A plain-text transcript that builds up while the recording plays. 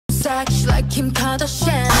sexy like Kim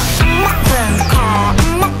Kardashian. Queencard,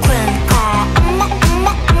 Queencard,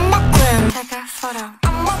 take a photo.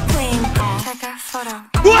 Queencard, take a photo.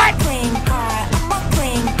 What? Queencard,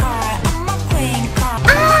 Queencard, Queencard.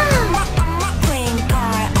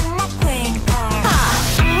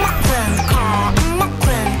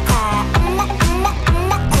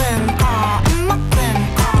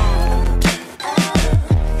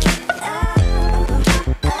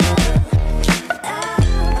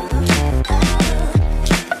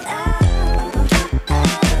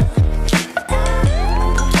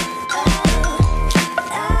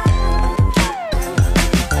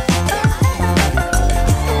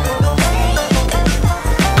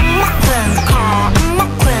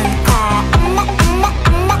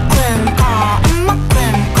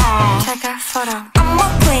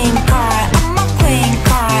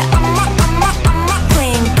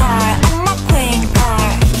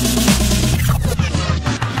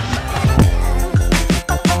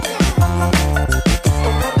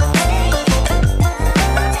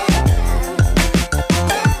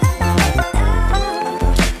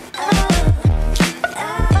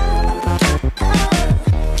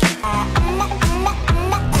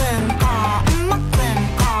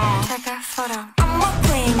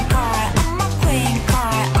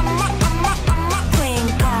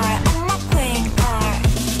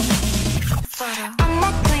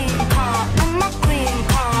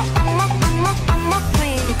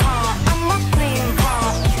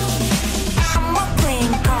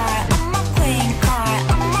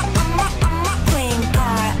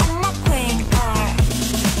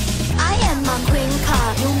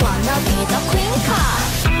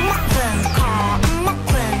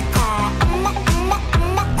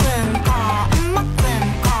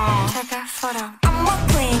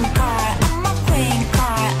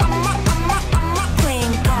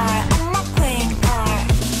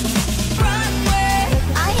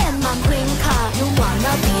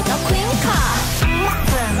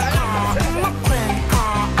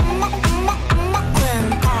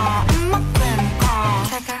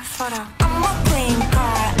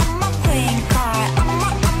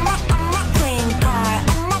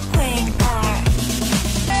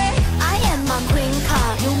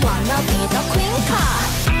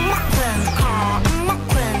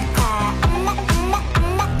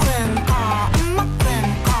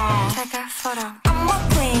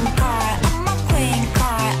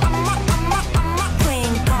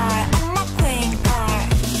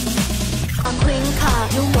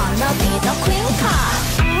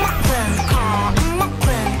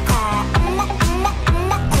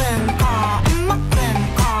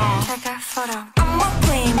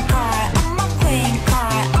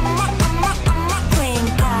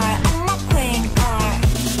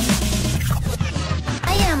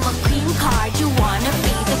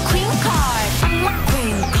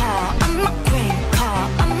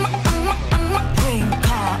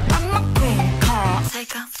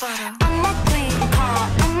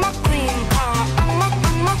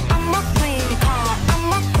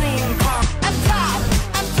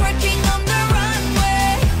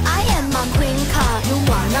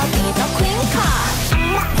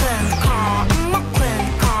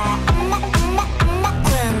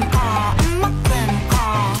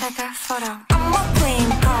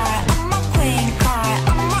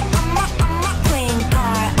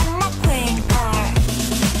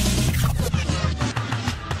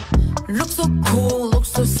 Look so cool, look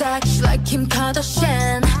so sexy like Kim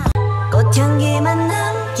Kardashian. 꽃향기만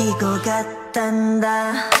남기고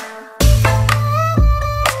갔단다.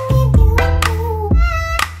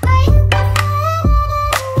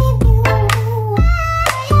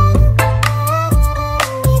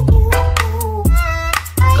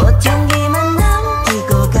 꽃향기만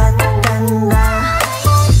남기고 갔단다.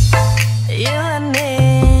 You and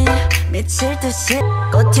me 미칠 듯이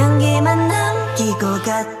꽃향기만 남기고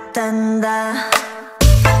갔단다.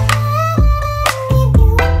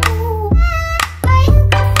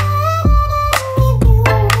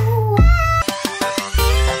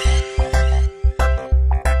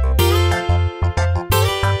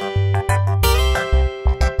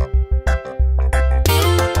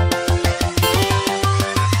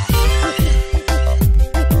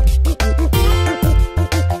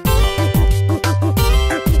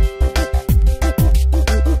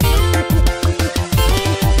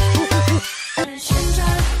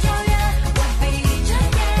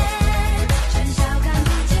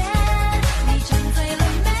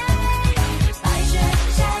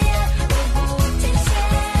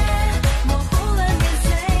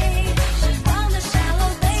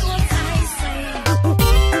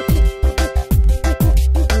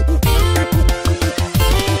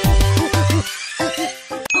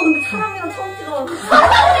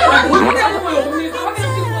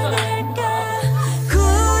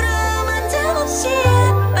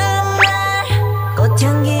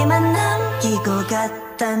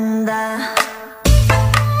 같단다.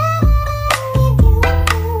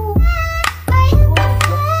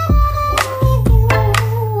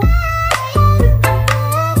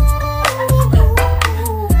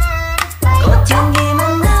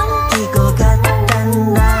 꽃향기만 남기고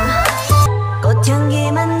갔단다.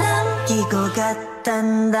 꽃향기만 남기고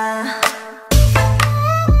갔단다.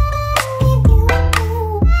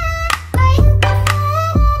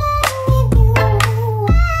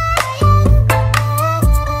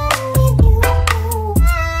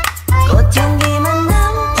 꽃향기만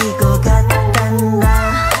남기고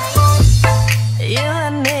갔단다.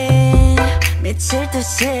 유한해 미칠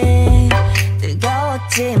듯이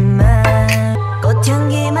뜨거웠지만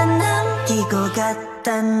꽃향기만 남기고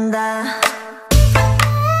갔단다.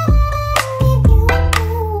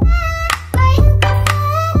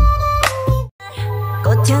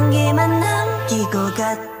 꽃향기만 남기고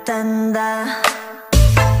갔단다.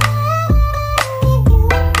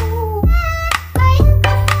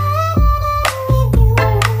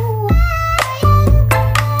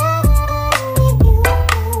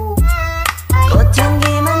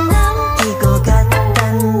 꽃향기만 남기고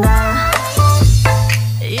갔단다.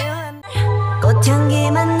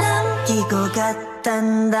 꽃향기만 남기고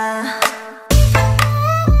갔단다.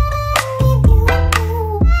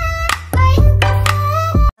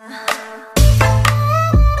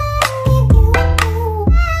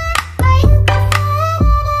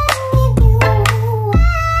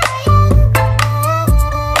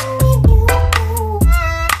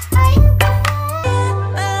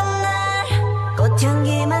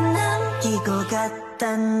 꽃향기만 남기고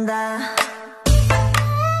갔단다.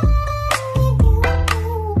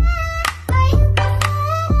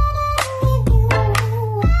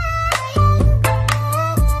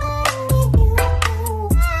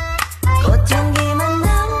 꽃향기만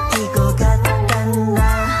남기고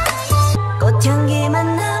갔단다.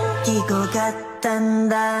 꽃향기만 남기고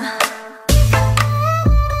갔단다.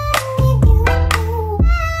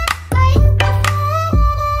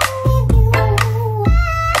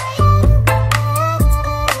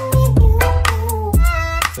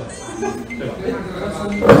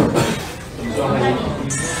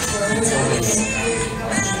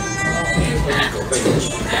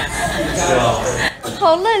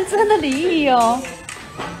好认真的礼仪哦，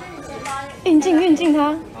运镜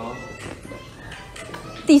它，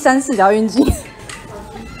第3视角运镜。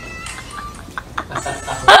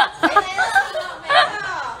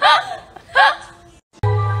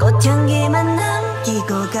꽃향기만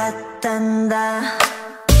남기고 갔단다.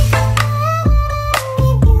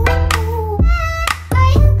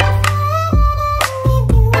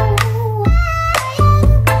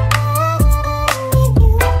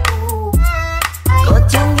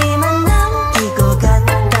 꽃향기만 남기고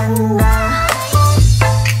갔단다.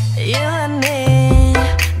 유한해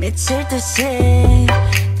미칠 듯이